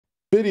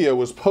Video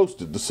was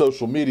posted to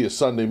social media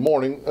Sunday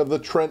morning of the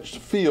trenched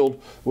field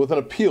with an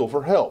appeal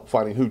for help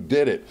finding who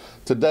did it.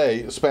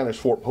 Today, Spanish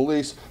Fort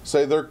police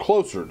say they're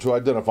closer to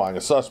identifying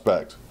a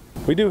suspect.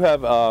 We do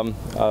have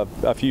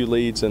a few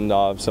leads and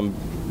some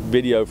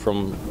video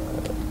from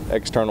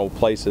external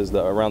places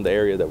around the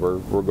area that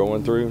we're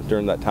going through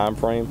during that time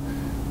frame.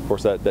 Of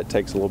course, that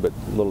takes a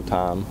little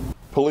time.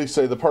 Police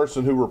say the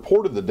person who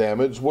reported the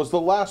damage was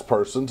the last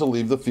person to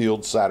leave the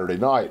field Saturday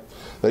night.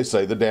 They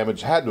say the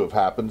damage had to have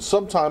happened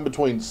sometime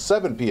between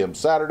 7 p.m.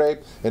 Saturday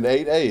and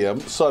 8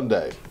 a.m.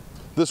 Sunday.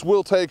 This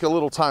will take a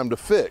little time to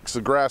fix. The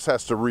grass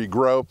has to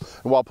regrow,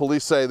 and while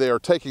police say they are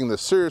taking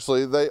this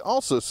seriously, they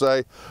also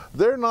say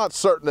they're not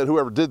certain that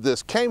whoever did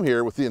this came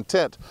here with the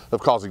intent of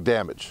causing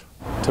damage.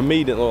 To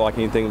me, it didn't look like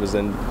anything was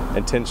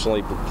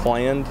intentionally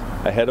planned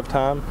ahead of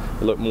time.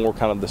 It looked more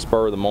kind of the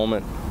spur of the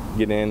moment,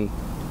 get in,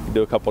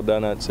 do a couple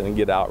donuts and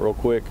get out real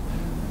quick.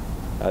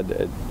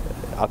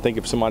 I think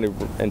if somebody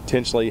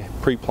intentionally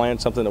pre-planned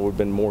something, that would have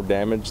been more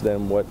damage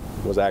than what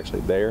was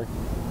actually there.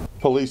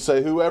 Police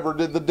say whoever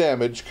did the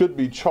damage could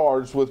be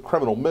charged with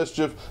criminal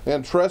mischief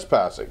and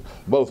trespassing,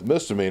 both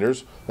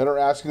misdemeanors, and are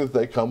asking that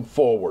they come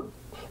forward.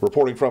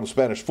 Reporting from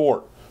Spanish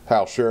Fort,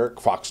 Hal Sherrick,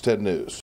 Fox 10 News.